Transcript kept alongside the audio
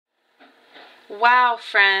Wow,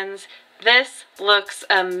 friends, this looks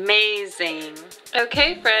amazing.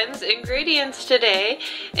 Okay, friends, ingredients today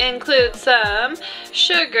include some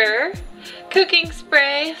sugar, cooking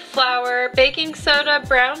spray, flour, baking soda,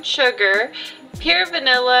 brown sugar, pure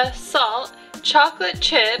vanilla, salt, chocolate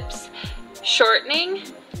chips, shortening,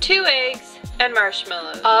 2 eggs, and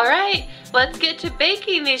marshmallows. Alright, let's get to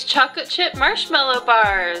baking these chocolate chip marshmallow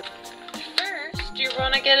bars. First, you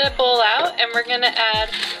want to get a bowl out and we're going to add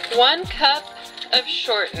 1 cup of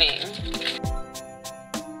shortening.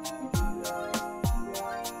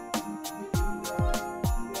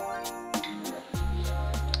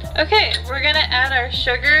 Okay, we're going to add our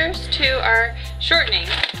sugars to our shortening.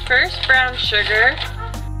 First, brown sugar.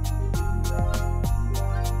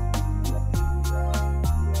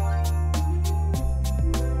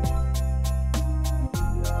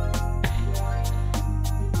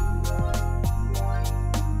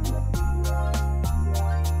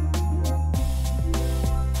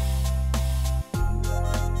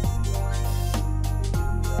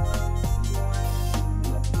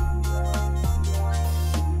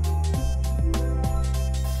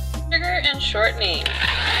 And shortening.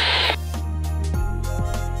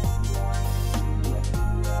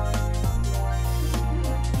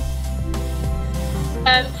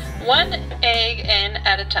 Add 1 egg in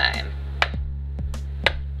at a time.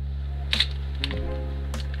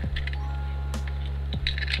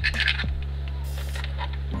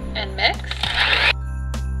 And mix.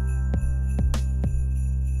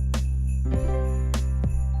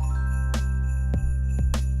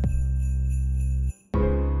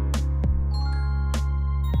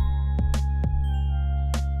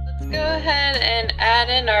 Go ahead and add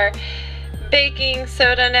in our baking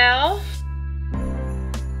soda now.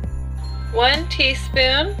 1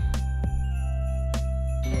 teaspoon.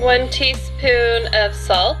 1 teaspoon of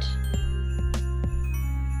salt.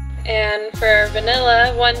 And for our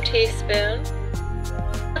vanilla, 1 teaspoon.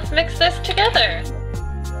 Let's mix this together.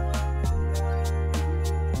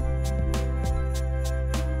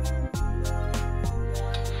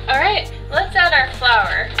 Alright, let's add our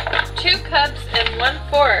flour. 2 cups and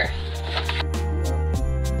 1/4.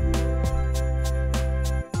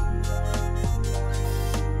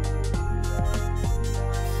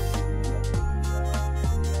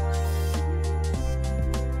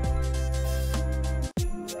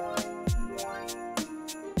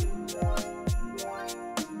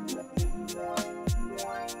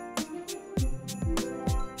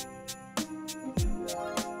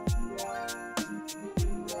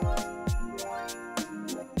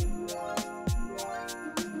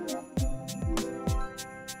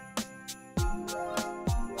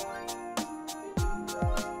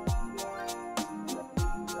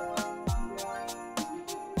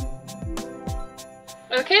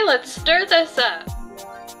 Okay, let's stir this up.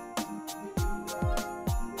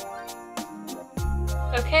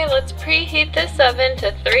 Okay, let's preheat this oven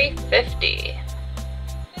to 350.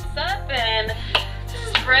 This up and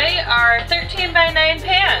spray our 13x9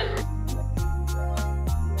 pan.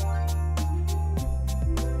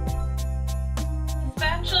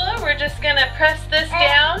 Spatula, we're just gonna press this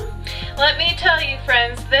down. Let me tell you,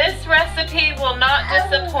 friends, this recipe will not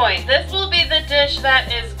disappoint. This will be the dish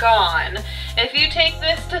that is gone. If you take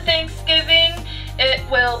this to Thanksgiving, it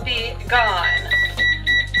will be gone.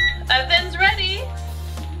 Oven's ready.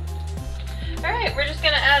 Alright, we're just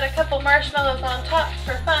going to add a couple marshmallows on top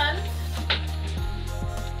for fun.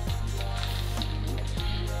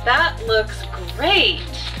 That looks great.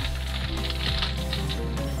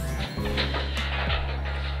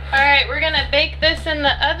 Alright, we're going to bake this in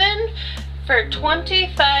the oven for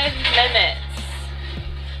 25 minutes.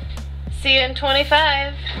 See you in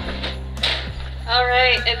 25.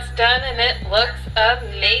 Alright, it's done and it looks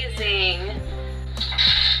amazing.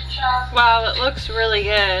 Wow, it looks really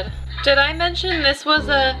good. Did I mention this was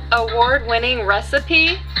a award-winning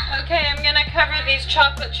recipe? Okay, I'm gonna cover these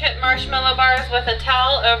chocolate chip marshmallow bars with a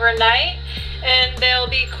towel overnight and they'll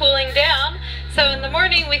be cooling down, so in the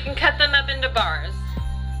morning we can cut them up into bars.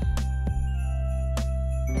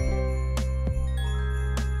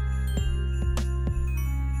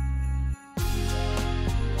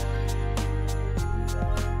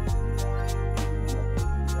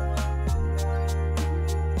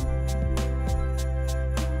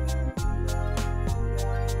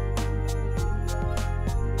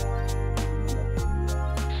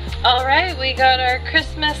 Alright, we got our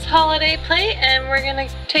Christmas holiday plate and we're gonna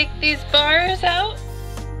take these bars out.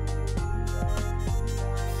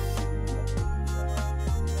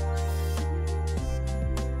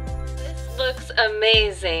 This looks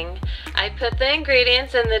amazing. I put the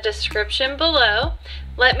ingredients in the description below.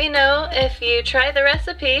 Let me know if you try the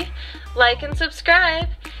recipe. like and subscribe.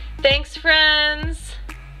 Thanks, friends.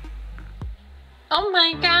 Oh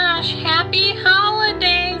my gosh, happy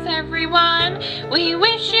holidays, everyone. We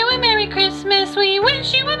wish you a Merry Christmas. We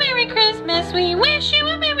wish you a Merry Christmas. We wish you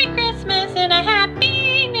a Merry Christmas and a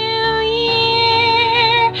Happy New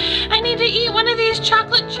Year. I need to eat one of these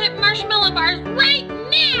chocolate chip marshmallow bars right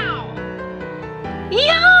now.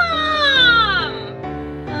 Yum!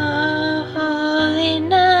 Oh, holy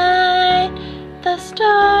night, the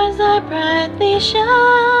stars are brightly shining.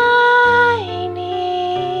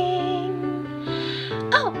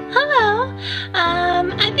 Oh, hello.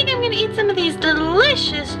 I think I'm gonna eat some of these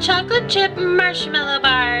delicious chocolate chip marshmallow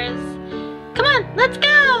bars. Come on, let's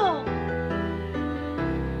go.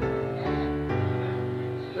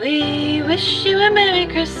 We wish you a Merry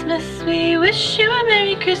Christmas. We wish you a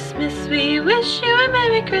Merry Christmas. We wish you a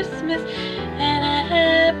Merry Christmas and a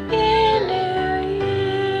Happy